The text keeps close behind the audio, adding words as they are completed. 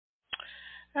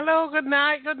Hello, good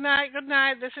night, good night, good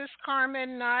night. This is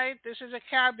Carmen Knight. This is a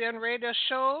Caribbean radio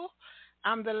show.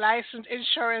 I'm the licensed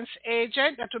insurance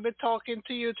agent that will be talking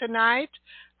to you tonight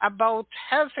about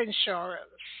health insurance.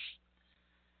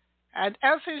 And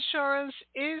health insurance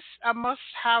is a must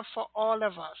have for all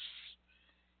of us.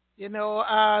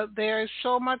 There is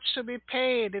so much to be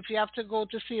paid if you have to go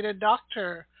to see the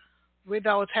doctor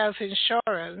without health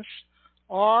insurance,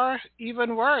 or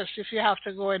even worse, if you have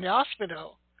to go in the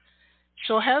hospital.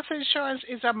 So, health insurance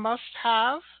is a must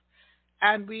have,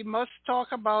 and we must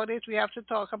talk about it. We have to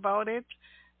talk about it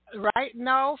right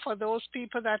now for those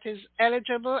people that is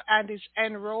eligible and is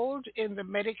enrolled in the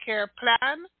Medicare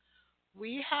plan.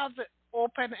 We have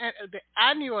the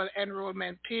annual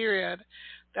enrollment period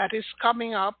that is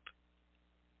coming up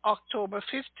October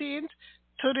 15th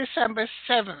to December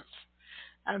 7th.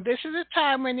 And this is a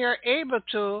time when you're able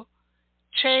to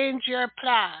change your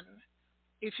plan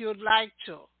if you'd like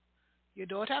to. You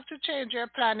don't have to change your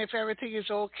plan if everything is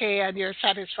okay and you're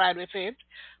satisfied with it.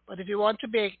 But if you want to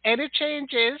make any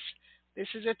changes,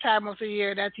 this is the time of the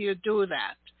year that you do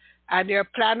that. And your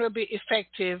plan will be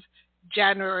effective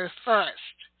January 1st.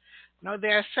 Now,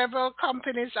 there are several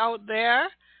companies out there,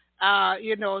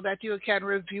 that you can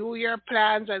review your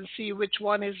plans and see which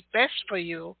one is best for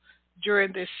you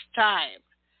during this time.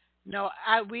 Now,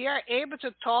 we are able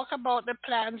to talk about the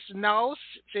plans now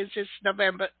since it's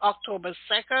October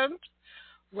 2nd.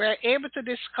 We're able to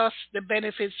discuss the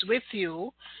benefits with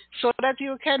you so that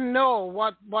you can know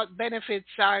what benefits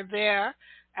are there.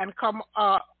 And come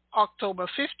October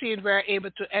 15th, we're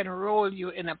able to enroll you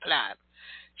in a plan.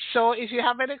 So if you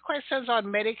have any questions on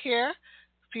Medicare,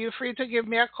 feel free to give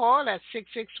me a call at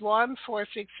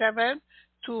 661-467-2407,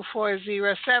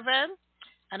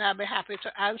 and I'll be happy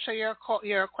to answer your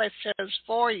questions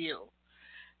for you.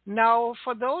 Now,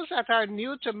 for those that are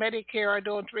new to Medicare or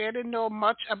don't really know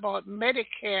much about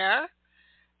Medicare,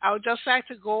 I would just like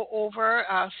to go over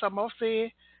some of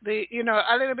a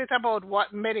little bit about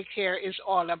what Medicare is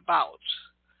all about.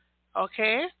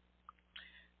 Okay?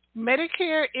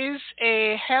 Medicare is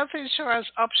a health insurance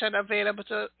option available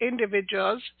to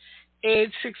individuals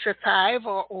age 65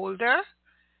 or older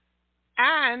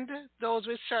and those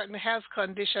with certain health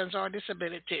conditions or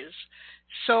disabilities.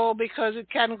 So, because it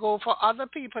can go for other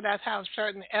people that have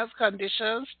certain health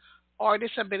conditions or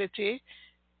disability,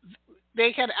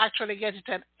 they can actually get it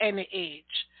at any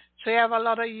age. So, you have a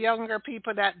lot of younger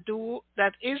people that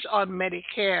is on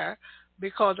Medicare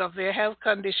because of their health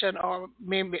condition, or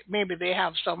maybe they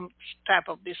have some type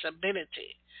of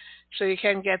disability. So, you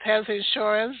can get health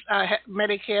insurance,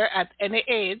 Medicare at any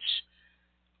age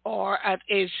or at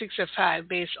age 65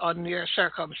 based on your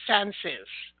circumstances.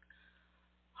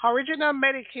 Original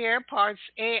Medicare Parts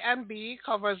A and B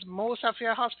covers most of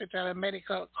your hospital and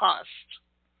medical costs.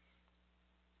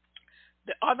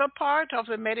 The other part of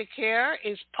the Medicare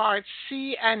is Part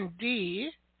C and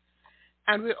D,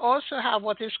 and we also have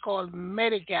what is called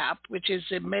Medigap, which is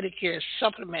the Medicare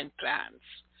supplement plans.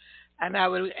 And I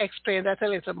will explain that a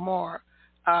little more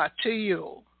to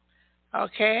you.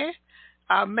 Okay?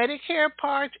 Medicare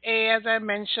Part A, as I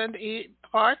mentioned,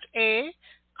 Part A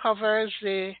covers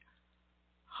the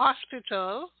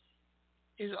hospital,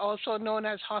 is also known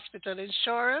as hospital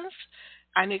insurance,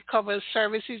 and it covers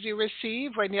services you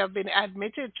receive when you have been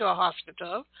admitted to a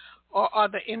hospital or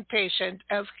other inpatient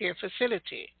healthcare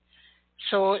facility.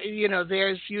 So,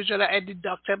 there's usually a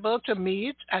deductible to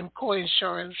meet and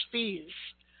co-insurance fees.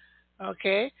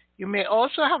 Okay? You may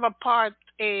also have a Part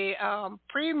A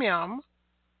premium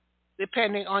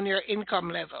depending on your income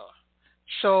level.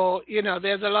 So,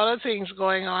 there's a lot of things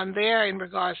going on there in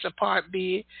regards to Part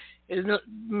B.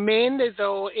 Mainly,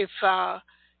 though, if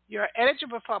you're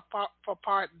eligible for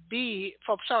Part B,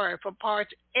 for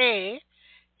Part A,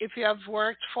 if you have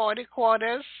worked 40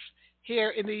 quarters here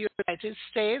in the United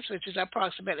States, which is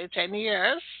approximately 10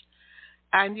 years,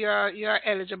 and you're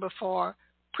eligible for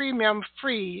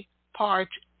premium-free Part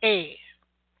A.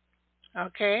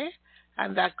 Okay?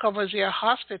 And that covers your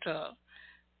hospital.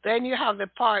 Then you have the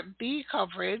Part B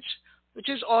coverage, which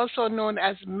is also known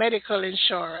as medical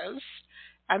insurance,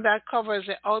 and that covers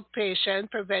the outpatient,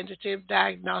 preventative,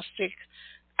 diagnostic,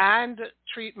 and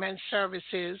treatment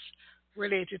services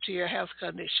related to your health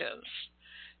conditions.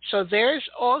 So there is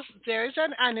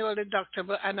an annual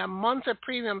deductible and a monthly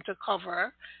premium to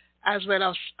cover, as well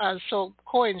as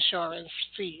co-insurance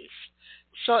fees.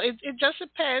 So it just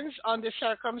depends on the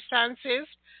circumstances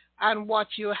and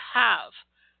what you have.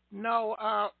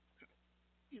 Now,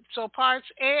 so Parts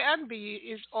A and B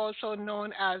is also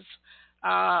known as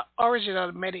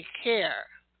original Medicare.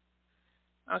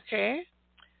 Okay.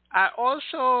 I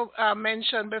also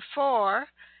mentioned before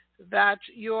that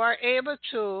you are able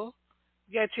to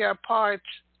get your Part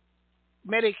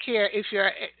Medicare if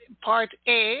you're Part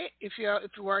A, if you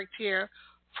worked here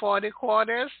 40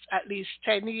 quarters, at least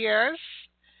 10 years,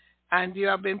 and you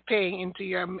have been paying into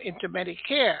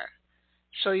Medicare.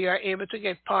 So you are able to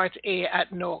get Part A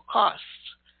at no cost.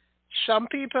 Some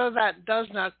people that does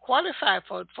not qualify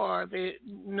for the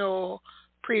no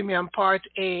premium Part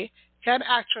A can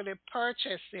actually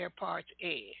purchase their Part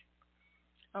A.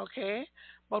 Okay?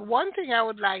 But one thing I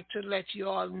would like to let you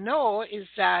all know is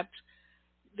that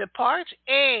the Part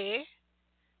A,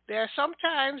 there are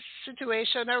sometimes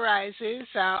situation arises,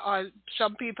 or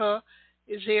some people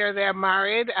is here, they're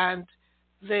married and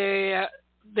they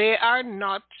are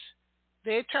not,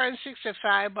 they turn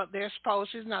 65, but their spouse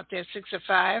is not yet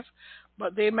 65,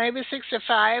 but they may be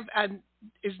 65 and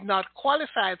is not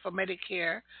qualified for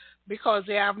Medicare because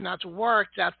they have not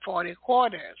worked at 40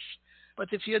 quarters.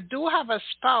 But if you do have a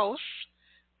spouse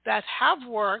that have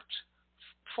worked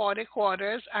 40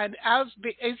 quarters and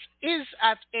is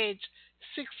at age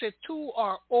 62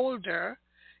 or older,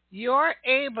 you're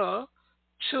able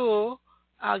to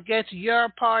get your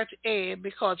Part A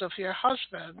because of your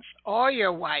husband or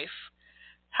your wife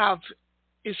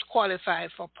is qualified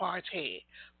for Part A.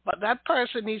 But that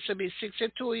person needs to be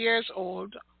 62 years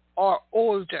old or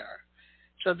older.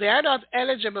 So they are not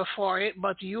eligible for it,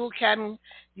 but you can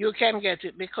get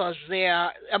it because they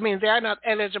are not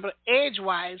eligible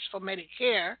age-wise for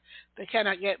Medicare. They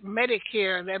cannot get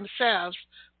Medicare themselves,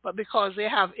 but because they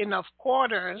have enough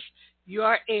quarters, you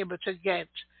are able to get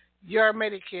your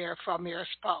Medicare from your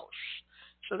spouse.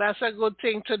 So that's a good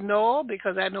thing to know,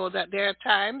 because I know that there are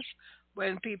times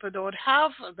when people don't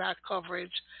have that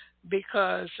coverage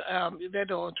because they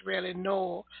don't really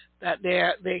know that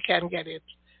they can get it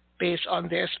based on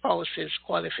their spouse's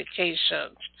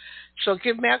qualifications. So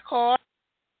give me a call.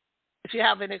 If you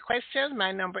have any questions,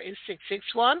 my number is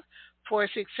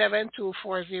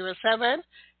 661-467-2407,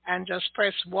 and just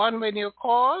press 1 when you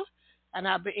call, and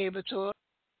I'll be able to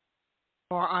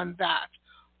more on that.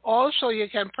 Also, you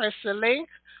can press the link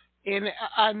and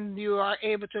you are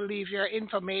able to leave your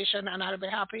information, and I'll be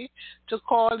happy to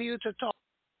call you to talk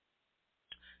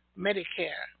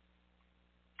Medicare.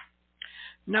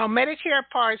 Now, Medicare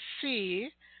Part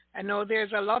C, I know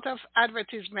there's a lot of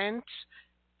advertisements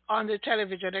on the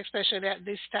television, especially at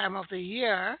this time of the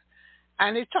year,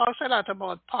 and it talks a lot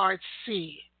about Part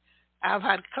C. I've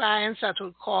had clients that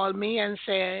would call me and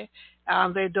say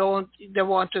they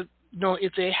want to know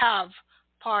if they have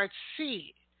Part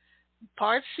C.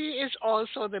 Part C is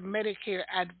also the Medicare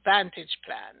Advantage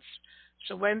plans.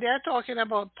 So when they're talking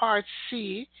about Part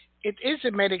C, it is a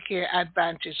Medicare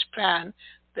Advantage plan,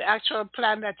 the actual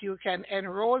plan that you can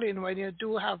enroll in when you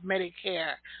do have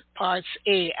Medicare Parts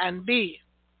A and B.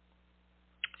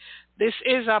 This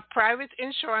is a private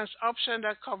insurance option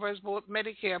that covers both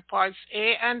Medicare Parts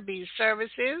A and B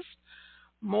services.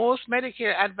 Most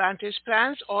Medicare Advantage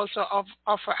plans also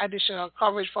offer additional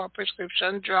coverage for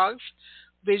prescription drugs,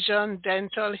 vision,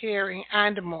 dental, hearing,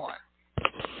 and more.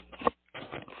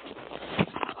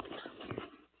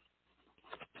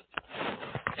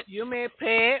 You may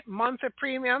pay monthly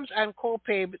premiums and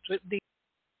co-pay with these,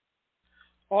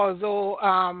 although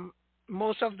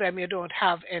most of them you don't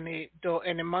have any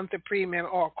monthly premium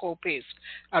or co-pays.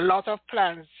 A lot of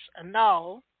plans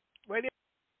now, well,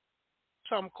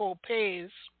 some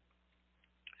co-pays,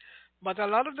 but a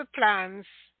lot of the plans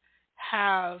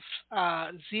have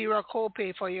zero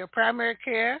co-pay for your primary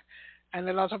care, and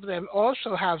a lot of them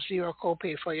also have zero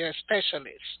co-pay for your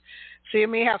specialist. So you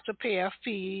may have to pay a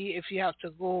fee if you have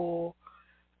to go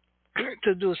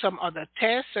to do some other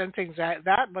tests and things like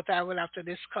that, but I will have to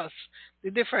discuss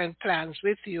the different plans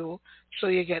with you so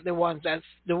you get the one that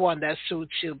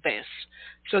suits you best.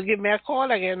 So give me a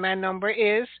call. Again, my number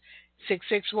is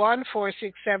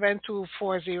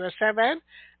 661-467-2407,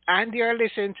 and you're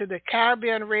listening to the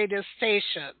Caribbean radio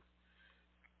station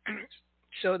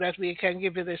so that we can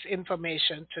give you this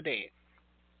information today.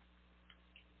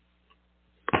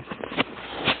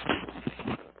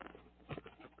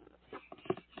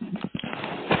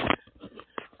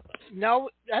 Now,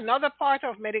 another part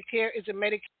of Medicare is a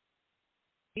Medicare,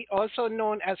 also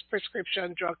known as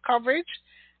prescription drug coverage,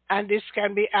 and this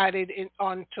can be added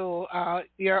onto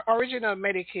your original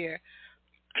Medicare.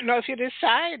 Now, if you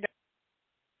decide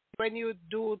when you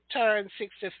do turn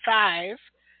 65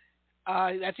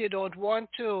 that you don't want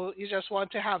to, you just want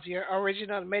to have your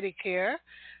original Medicare,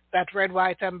 that red,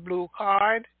 white, and blue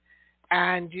card,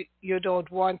 and you don't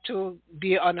want to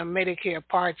be on a Medicare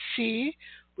Part C,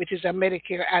 which is a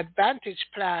Medicare Advantage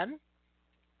plan,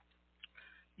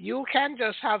 you can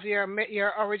just have your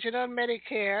original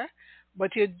Medicare,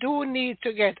 but you do need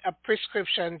to get a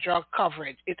prescription drug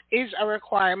coverage. It is a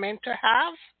requirement to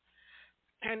have,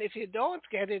 and if you don't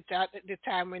get it at the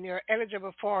time when you're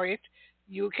eligible for it,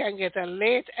 you can get a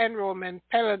late enrollment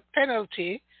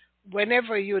penalty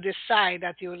whenever you decide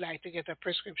that you would like to get a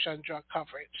prescription drug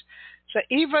coverage. So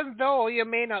even though you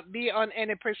may not be on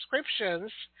any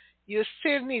prescriptions, you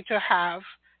still need to have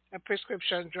a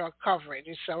prescription drug coverage.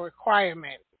 It's a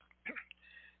requirement.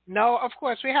 Now, of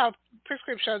course, we have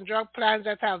prescription drug plans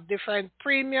that have different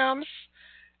premiums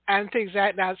and things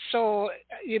like that. So,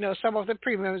 some of the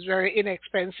premiums very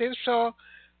inexpensive. So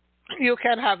you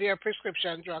can have your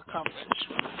prescription drug coverage.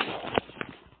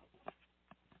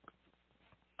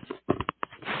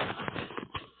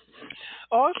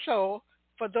 Also,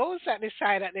 for those that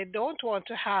decide that they don't want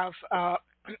to have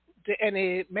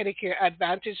any Medicare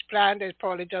Advantage plan, they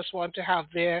probably just want to have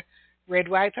their red,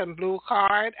 white, and blue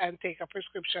card and take a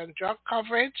prescription drug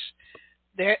coverage.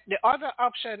 The other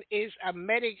option is a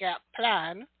Medigap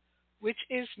plan, which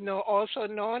is also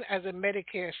known as a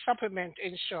Medicare supplement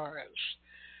insurance.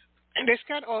 And this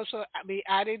can also be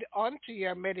added onto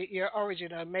your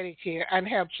original Medicare and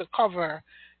helps to cover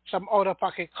some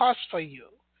out-of-pocket costs for you.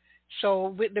 So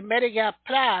with the Medigap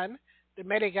plan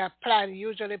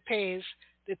usually pays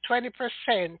the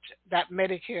 20% that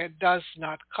Medicare does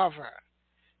not cover,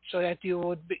 so that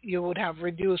you would have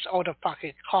reduced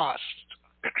out-of-pocket costs.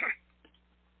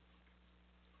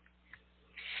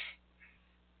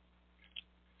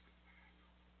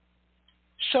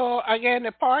 So again,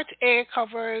 the Part A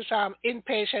covers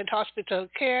inpatient hospital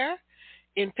care,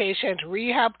 inpatient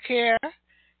rehab care,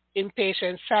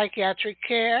 inpatient psychiatric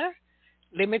care,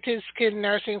 limited skilled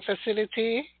nursing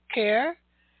facility care,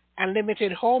 and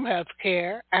limited home health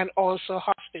care, and also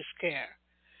hospice care.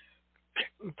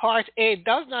 Part A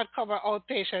does not cover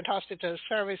outpatient hospital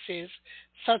services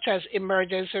such as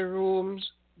emergency rooms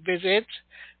visits.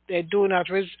 They do not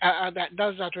that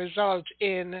does not result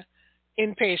in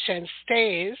inpatient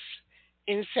stays.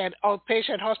 Instead,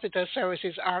 outpatient hospital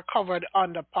services are covered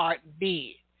under Part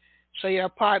B. So your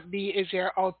Part B is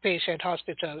your outpatient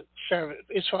hospital service.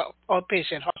 It's for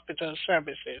outpatient hospital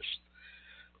services.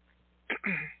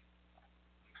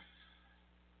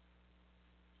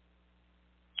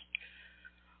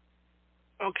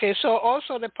 Okay, so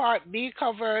also the Part B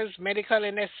covers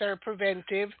medically necessary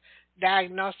preventive,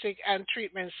 diagnostic, and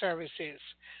treatment services.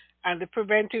 And the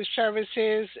preventive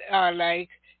services are like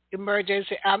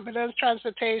emergency ambulance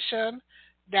transportation,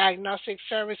 diagnostic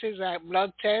services like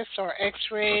blood tests or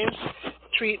x-rays,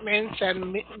 treatments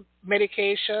and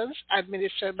medications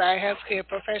administered by healthcare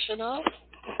professionals.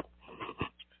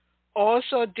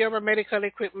 Also, medical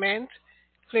equipment,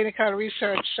 clinical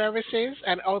research services,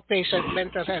 and outpatient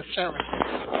mental health services.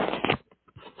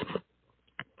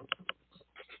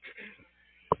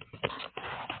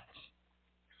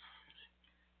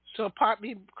 So Part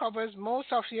B covers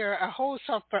a host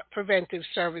of preventive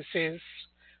services,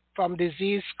 from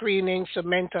disease screenings to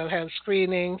mental health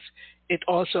screenings. It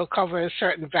also covers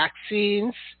certain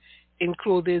vaccines,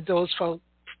 including those for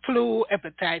flu,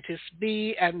 hepatitis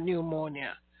B, and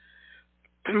pneumonia.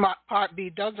 Part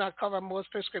B does not cover most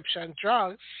prescription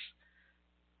drugs,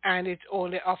 and it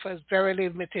only offers very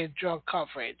limited drug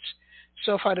coverage.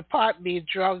 So for the Part B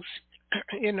drugs,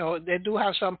 they do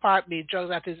have some Part B drugs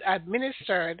that is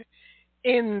administered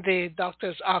in the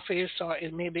doctor's office or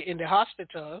maybe in the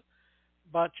hospital,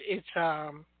 but it's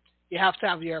you have to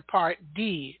have your Part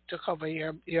D to cover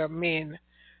your main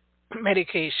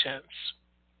medications.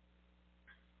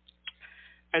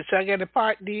 And so again, the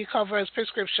Part D covers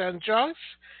prescription drugs,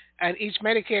 and each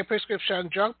Medicare prescription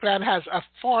drug plan has a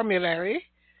formulary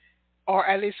or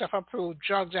a list of approved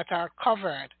drugs that are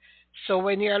covered. So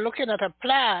when you're looking at a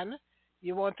plan,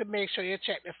 you want to make sure you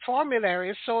check the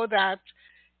formulary so that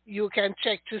you can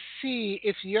check to see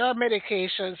if your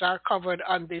medications are covered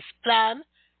on this plan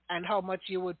and how much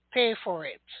you would pay for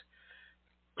it.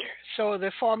 So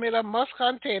the formula must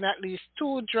contain at least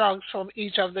 2 drugs from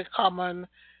each of the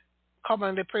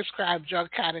commonly prescribed drug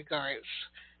categories,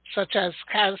 such as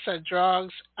cancer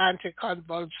drugs,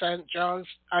 anticonvulsant drugs,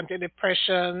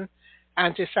 antidepressant,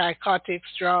 antipsychotics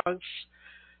drugs.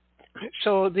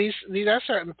 So these are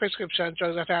certain prescription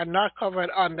drugs that are not covered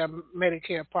under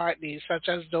Medicare Part D, such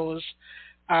as those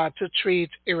to treat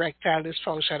erectile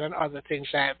dysfunction and other things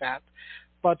like that.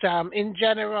 But in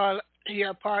general,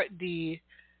 your Part D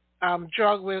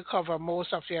drug will cover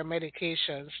most of your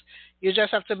medications. You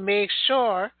just have to make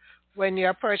sure when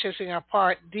you're purchasing a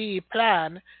Part D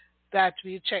plan that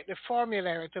we check the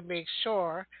formulary to make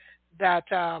sure that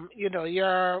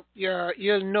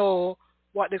you'll know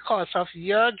what the cost of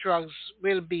your drugs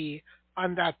will be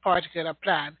on that particular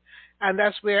plan. And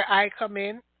that's where I come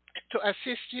in to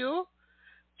assist you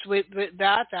with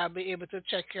that. I'll be able to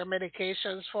check your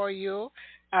medications for you.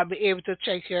 I'll be able to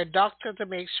check your doctor to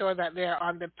make sure that they're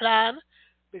on the plan,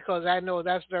 because I know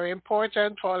that's very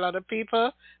important for a lot of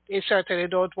people. They certainly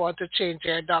don't want to change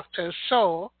their doctors.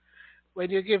 So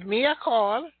when you give me a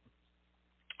call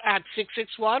at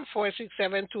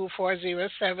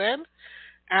 661-467-2407,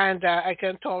 and I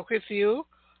can talk with you,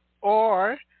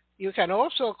 or you can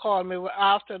also call me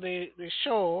after the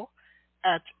show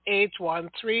at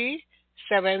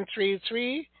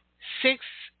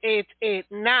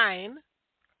 813-733-6889,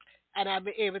 and I'll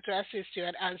be able to assist you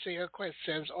and answer your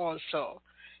questions also.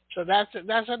 So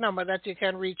that's a number that you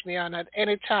can reach me on at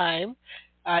any time.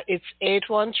 It's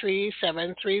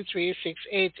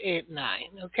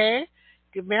 813-733-6889. Okay?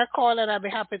 Give me a call and I'll be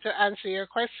happy to answer your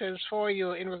questions for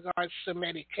you in regards to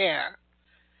Medicare.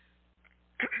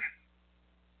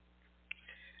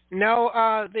 Now,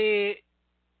 as I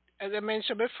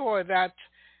mentioned before, that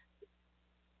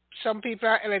some people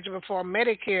are eligible for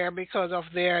Medicare because of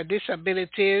their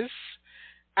disabilities,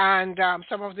 and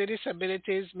some of the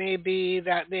disabilities may be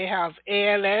that they have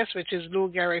ALS, which is Lou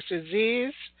Gehrig's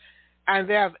disease, and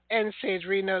they have end-stage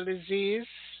renal disease,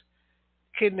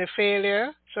 kidney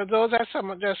failure. So those are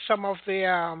just some of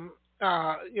the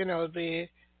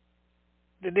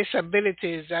the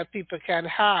disabilities that people can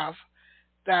have.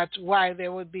 That's why they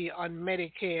would be on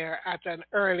Medicare at an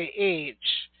early age,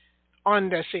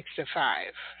 under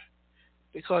 65,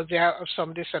 because they have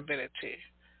some disability.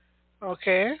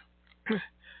 Okay.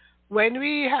 When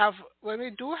we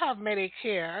do have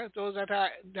Medicare, those that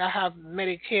have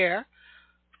Medicare,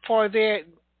 for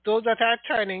those that are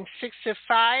turning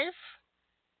 65,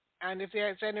 and if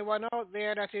there's anyone out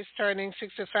there that is turning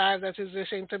 65 that is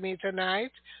listening to me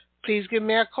tonight, please give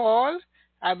me a call.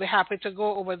 I'll be happy to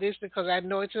go over this because I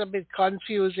know it's a bit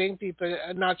confusing. People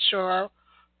are not sure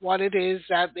what it is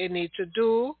that they need to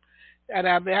do, and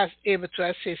I'll be able to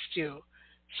assist you.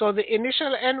 So the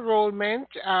initial enrollment,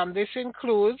 this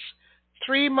includes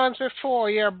 3 months before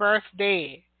your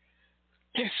birthday.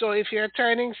 So if you're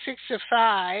turning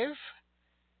 65,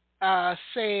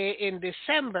 say in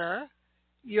December,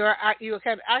 you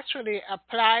can actually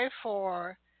apply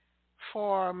for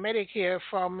Medicare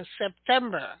from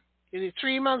September. It is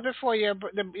 3 months before your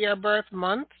birth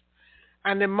month,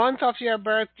 and the month of your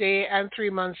birthday, and 3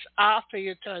 months after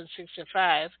you turn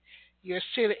 65, you're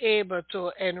still able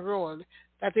to enroll.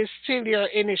 That is still your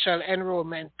initial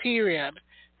enrollment period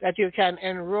that you can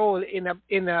enroll in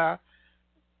a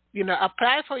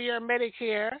apply for your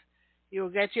Medicare. You'll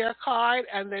get your card,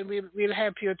 and then we'll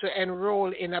help you to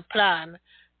enroll in a plan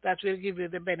that will give you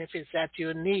the benefits that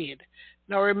you need.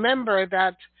 Now remember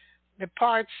that the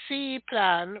Part C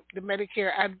plan, the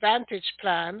Medicare Advantage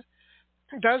plan,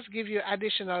 does give you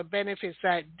additional benefits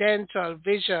like dental,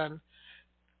 vision,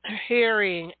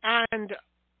 hearing, and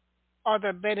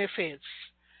other benefits.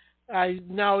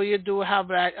 Now you do have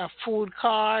like a food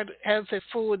card, healthy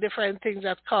food, different things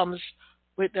that comes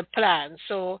with the plan.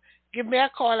 So give me a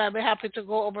call. I'll be happy to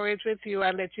go over it with you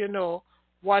and let you know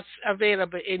what's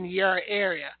available in your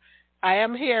area. I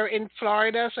am here in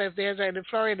Florida, so if there's any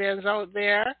Floridians out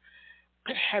there,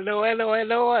 hello, hello,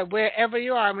 hello. Wherever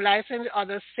you are, I'm licensed in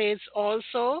other states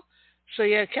also, so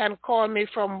you can call me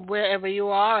from wherever you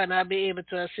are, and I'll be able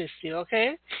to assist you,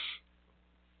 okay?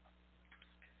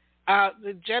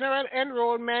 The general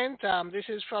enrollment, this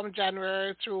is from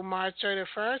January through March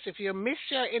 31st. If you miss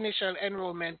your initial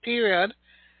enrollment period,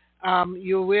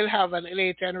 you will have a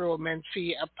late enrollment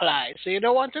fee applied. So you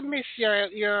don't want to miss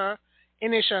your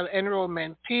initial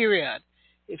enrollment period.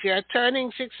 If you're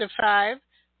turning 65,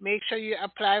 make sure you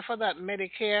apply for that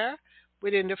Medicare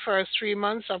within the first 3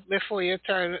 months before you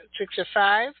turn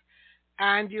 65,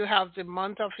 and you have the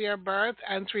month of your birth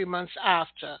and 3 months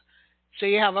after. So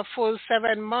you have a full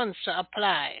 7 months to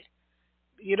apply.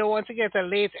 You don't want to get a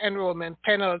late enrollment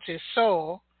penalty,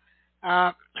 so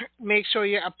make sure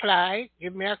you apply.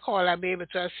 Give me a call. I'll be able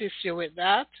to assist you with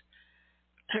that.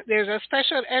 There's a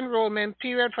special enrollment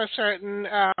period for certain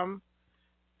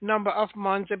number of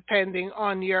months depending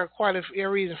on your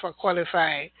reason for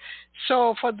qualifying.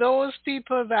 So for those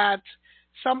people there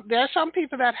are some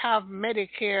people that have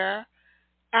Medicare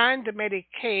and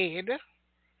Medicaid.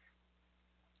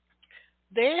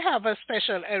 They have a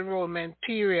special enrollment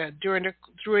period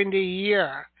during the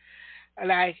year,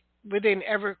 like within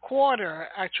every quarter.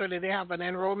 Actually, they have an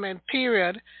enrollment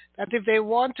period that if they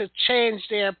want to change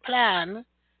their plan,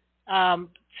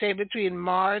 say between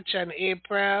March and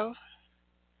April,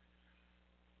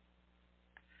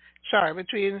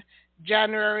 between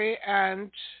January and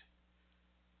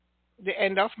the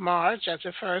end of March, that's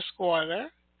the first quarter,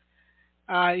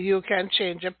 you can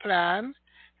change a plan.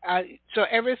 Uh, so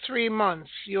every 3 months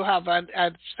you have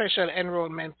a special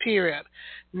enrollment period.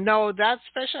 Now that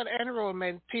special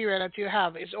enrollment period that you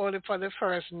have is only for the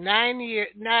first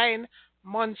 9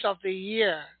 months of the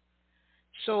year.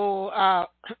 So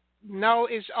now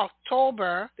it's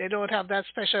October. They don't have that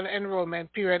special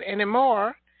enrollment period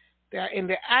anymore. They are in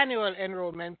the annual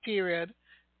enrollment period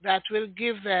that will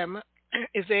give them,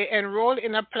 if they enroll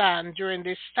in a plan during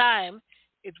this time,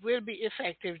 it will be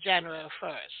effective January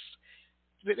 1st.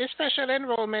 With the special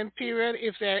enrollment period,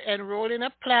 if they enroll in a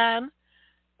plan,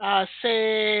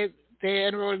 say they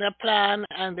enroll in a plan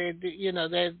and they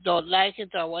don't like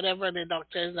it or whatever, the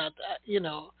doctor is not,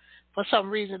 for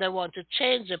some reason they want to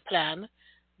change the plan,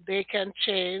 they can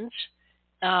change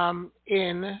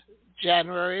in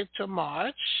January to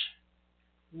March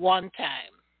one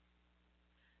time.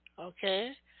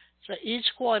 Okay? So each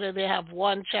quarter they have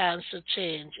one chance to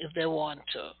change if they want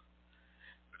to.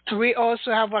 We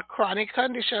also have a chronic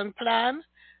condition plan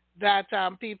that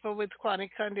people with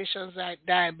chronic conditions like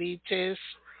diabetes,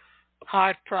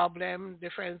 heart problem,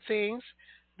 different things,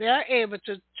 they are able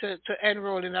to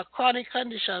enroll in a chronic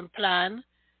condition plan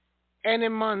any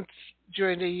month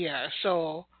during the year.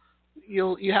 So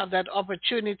you have that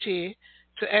opportunity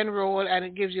to enroll, and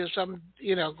it gives you some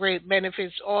great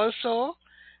benefits also,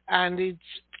 and it's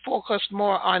focused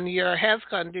more on your health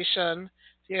condition,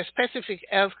 your specific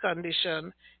health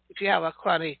condition. If you have a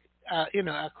chronic a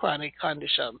chronic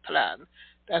condition plan,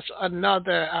 that's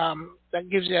another that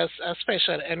gives you a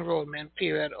special enrollment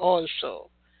period also.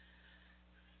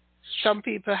 Some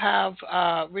people have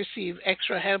received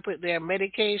extra help with their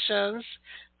medications.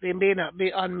 They may not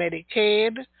be on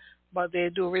Medicaid, but they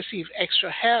do receive extra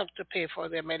help to pay for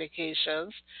their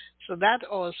medications. So that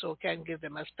also can give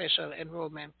them a special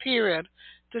enrollment period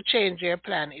to change their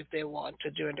plan if they want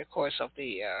to during the course of the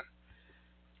year.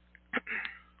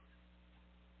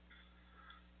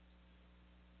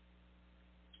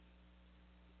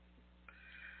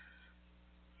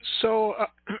 So,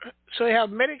 so you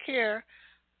have Medicare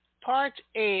Part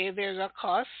A. There's a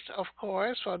cost, of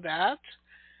course, for that,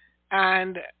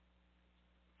 and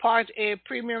Part A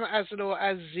premium as low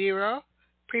as zero,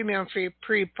 premium free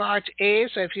pre-Part A.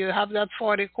 So if you have that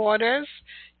 40 quarters,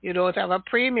 you don't have a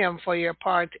premium for your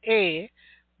Part A.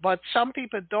 But some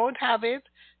people don't have it,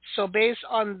 so based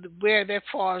on where they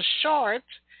fall short,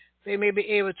 they may be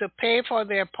able to pay for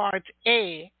their Part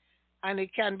A, and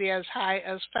it can be as high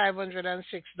as $506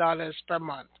 per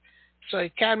month. So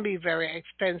it can be very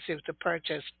expensive to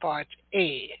purchase Part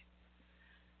A.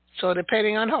 So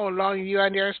depending on how long you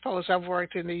and your spouse have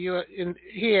worked in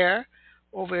here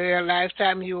over your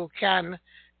lifetime, we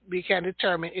can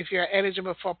determine if you're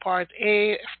eligible for Part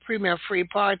A, premium free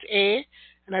Part A.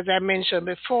 And as I mentioned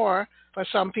before, for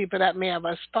some people that may have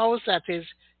a spouse that is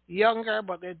younger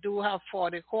but they do have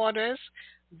 40 quarters,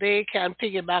 they can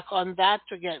piggyback on that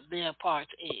to get their Part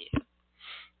A.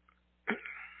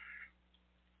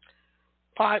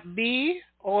 Part B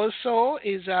also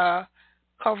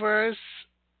covers.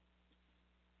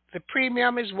 The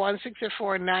premium is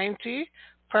 $164.90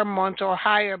 per month or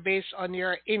higher based on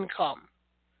your income.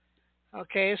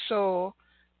 Okay, so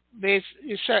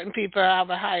certain people have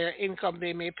a higher income,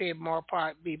 they may pay more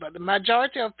Part B, but the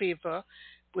majority of people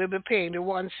will be paying the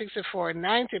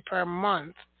 $164.90 per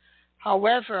month.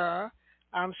 However,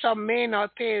 some may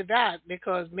not pay that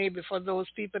because maybe for those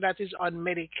people that is on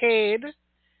Medicaid,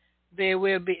 they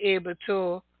will be able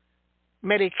to,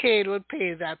 Medicaid will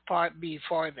pay that Part B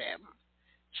for them.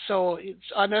 So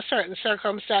it's under certain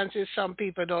circumstances, some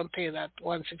people don't pay that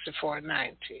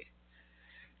 $164.90.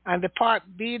 And the Part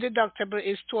B deductible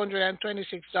is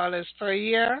 $226 per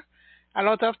year. A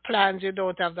lot of plans, you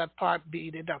don't have that Part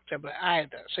B deductible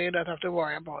either, so you don't have to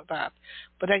worry about that.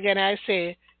 But again, I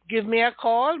say, give me a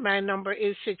call. My number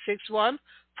is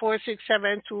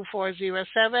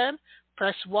 661-467-2407.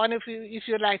 Press 1 if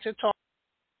you'd like to talk.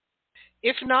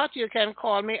 If not, you can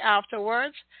call me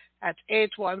afterwards at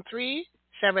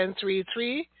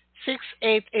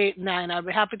 813-733-6889. I'll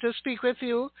be happy to speak with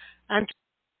you and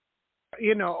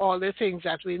all the things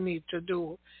that we need to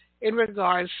do in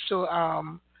regards to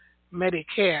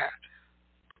Medicare.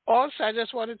 Also, I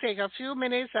just want to take a few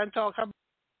minutes and talk about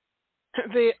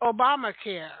the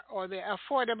Obamacare or the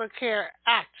Affordable Care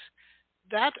Act.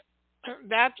 That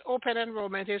open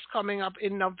enrollment is coming up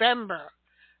in November.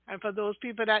 And for those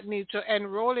people that need to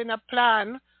enroll in a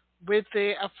plan with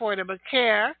the Affordable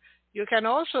Care, you can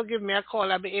also give me a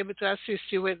call. I'll be able to assist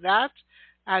you with that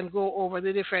and go over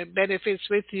the different benefits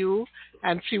with you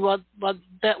and see what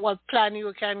plan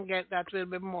you can get that will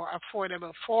be more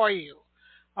affordable for you.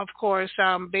 Of course,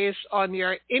 based on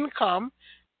your income,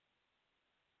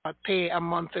 pay a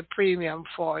monthly premium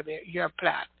for your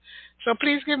plan. So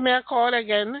please give me a call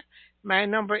again. My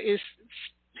number is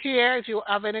here. If you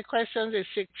have any questions, it's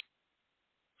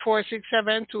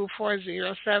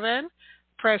 467-2407.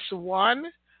 Press 1.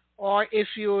 Or if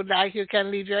you like, you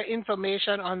can leave your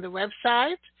information on the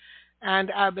website,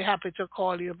 and I'll be happy to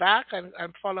call you back and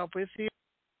follow up with you.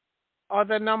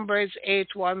 Other number is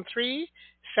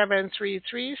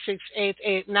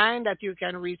 813-733-6889 that you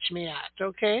can reach me at,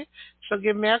 okay? So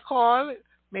give me a call.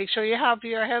 Make sure you have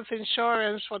your health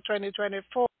insurance for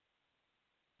 2024.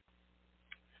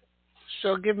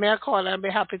 So give me a call. I'll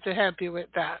be happy to help you with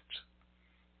that.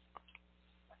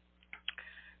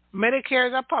 Medicare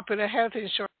is a popular health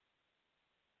insurance for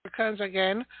Americans,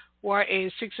 again, who are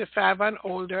age 65 and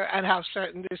older and have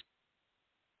certain disabilities.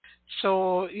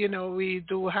 So, we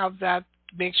do have that.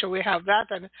 Make sure we have that.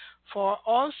 And for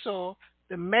also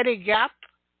the Medigap,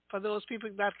 for those people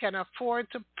that can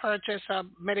afford to purchase a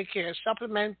Medicare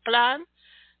supplement plan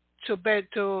to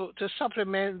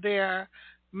supplement their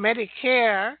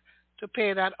Medicare to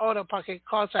pay that out-of-pocket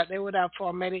cost that they would have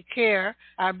for Medicare,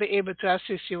 I'll be able to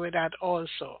assist you with that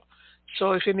also.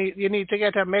 So if you need to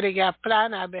get a Medigap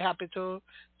plan, I'll be happy to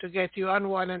get you on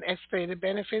one and explain the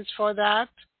benefits for that.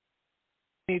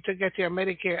 Need to get your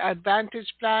Medicare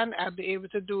Advantage plan, I'll be able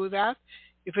to do that.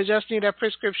 If you just need a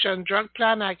prescription drug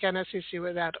plan, I can assist you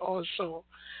with that also.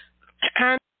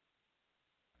 And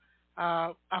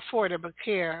affordable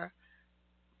care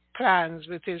plans,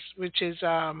 which is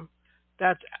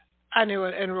that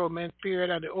annual enrollment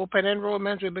period, or the open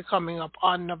enrollment will be coming up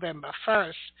on November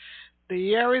 1st. The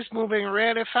year is moving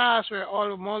really fast. We're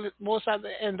almost at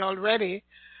the end already.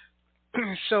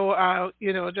 So,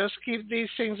 just keep these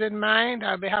things in mind.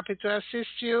 I'll be happy to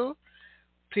assist you.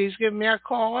 Please give me a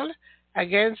call.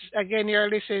 Again, you're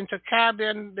listening to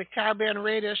the Caribbean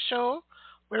Radio Show.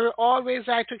 We always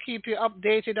like to keep you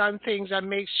updated on things and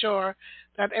make sure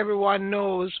that everyone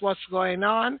knows what's going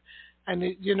on and,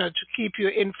 to keep you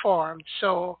informed.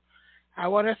 So I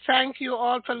want to thank you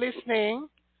all for listening.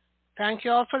 Thank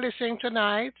you all for listening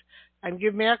tonight. And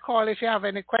give me a call if you have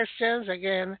any questions.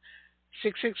 Again,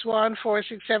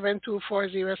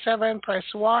 661-467-2407, press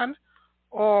 1,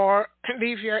 or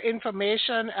leave your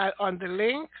information on the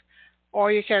link, or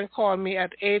you can call me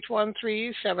at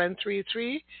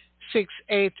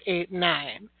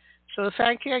 813-733-6889. So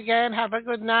thank you again. Have a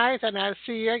good night, and I'll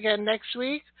see you again next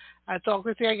week. I'll talk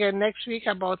with you again next week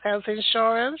about health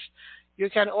insurance. You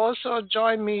can also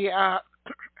join me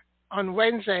on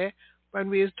Wednesday when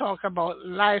we talk about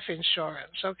life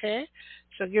insurance, okay?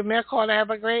 So give me a call. Have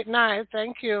a great night.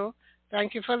 Thank you.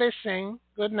 Thank you for listening.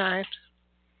 Good night.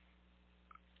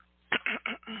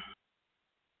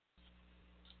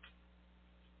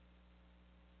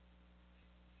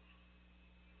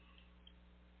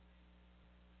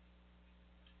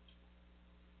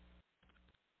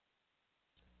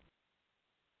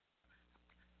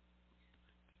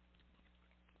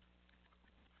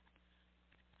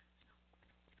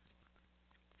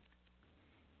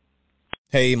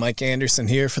 Hey, Mike Anderson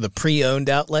here for the Pre-Owned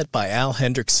Outlet by Al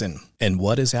Hendrickson. And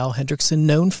what is Al Hendrickson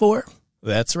known for?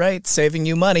 That's right, saving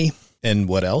you money. And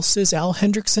what else is Al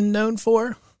Hendrickson known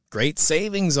for? Great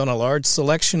savings on a large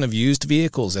selection of used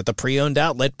vehicles at the Pre-Owned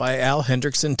Outlet by Al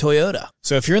Hendrickson Toyota.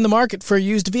 So if you're in the market for a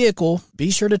used vehicle,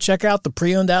 be sure to check out the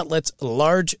Pre-Owned Outlet's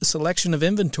large selection of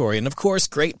inventory. And of course,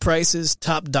 great prices,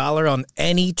 top dollar on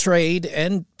any trade,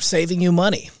 and saving you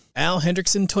money. Al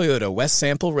Hendrickson Toyota, West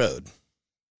Sample Road.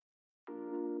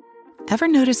 Ever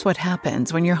notice what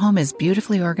happens when your home is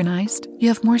beautifully organized? You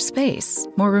have more space,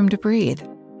 more room to breathe.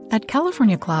 At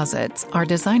California Closets, our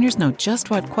designers know just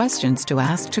what questions to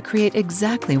ask to create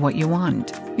exactly what you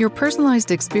want. Your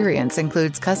personalized experience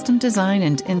includes custom design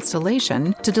and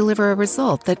installation to deliver a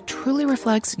result that truly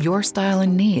reflects your style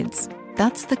and needs.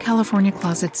 That's the California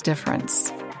Closets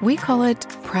difference. We call it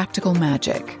practical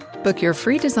magic. Book your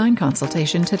free design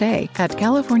consultation today at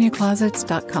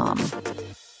californiaclosets.com.